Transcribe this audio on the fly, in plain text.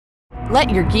Let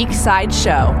your geek side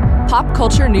show. Pop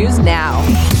culture news now.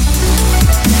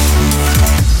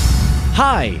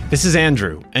 Hi, this is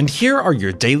Andrew, and here are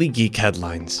your daily geek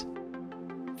headlines.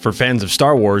 For fans of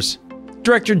Star Wars,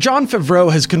 director Jon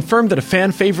Favreau has confirmed that a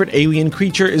fan-favorite alien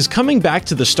creature is coming back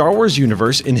to the Star Wars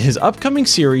universe in his upcoming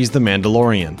series The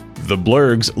Mandalorian. The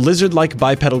Blurgs, lizard-like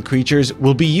bipedal creatures,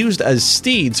 will be used as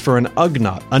steeds for an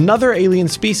Ugnaught, another alien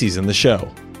species in the show.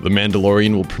 The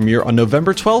Mandalorian will premiere on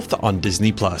November 12th on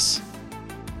Disney+.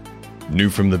 New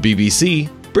from the BBC,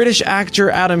 British actor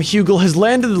Adam Hugel has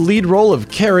landed the lead role of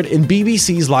Carrot in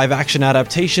BBC's live-action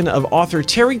adaptation of author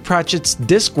Terry Pratchett's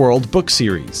Discworld book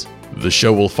series. The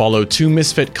show will follow two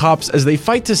misfit cops as they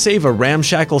fight to save a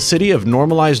ramshackle city of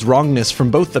normalized wrongness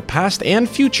from both the past and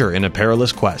future in a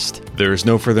perilous quest. There is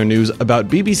no further news about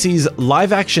BBC's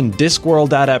live-action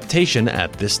Discworld adaptation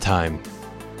at this time.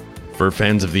 For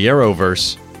fans of the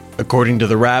Arrowverse, according to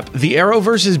The Wrap, the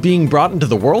Arrowverse is being brought into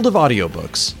the world of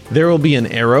audiobooks. There will be an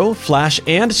Arrow, Flash,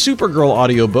 and Supergirl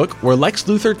audiobook where Lex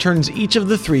Luthor turns each of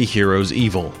the three heroes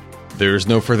evil. There is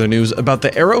no further news about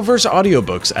the Arrowverse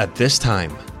audiobooks at this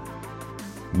time.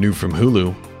 New from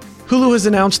Hulu, Hulu has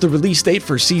announced the release date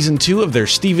for Season 2 of their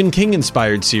Stephen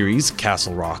King-inspired series,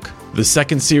 Castle Rock. The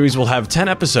second series will have 10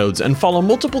 episodes and follow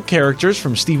multiple characters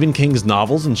from Stephen King's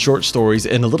novels and short stories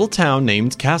in a little town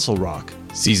named Castle Rock.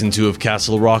 Season 2 of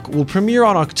Castle Rock will premiere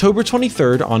on October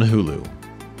 23rd on Hulu.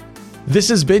 This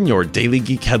has been your Daily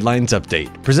Geek Headlines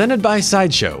Update, presented by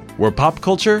Sideshow, where pop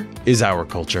culture is our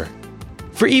culture.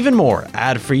 For even more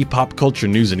ad-free pop culture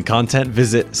news and content,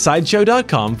 visit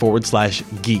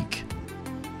sideshow.com/geek.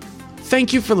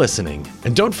 Thank you for listening,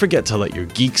 and don't forget to let your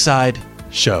geek side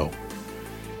show.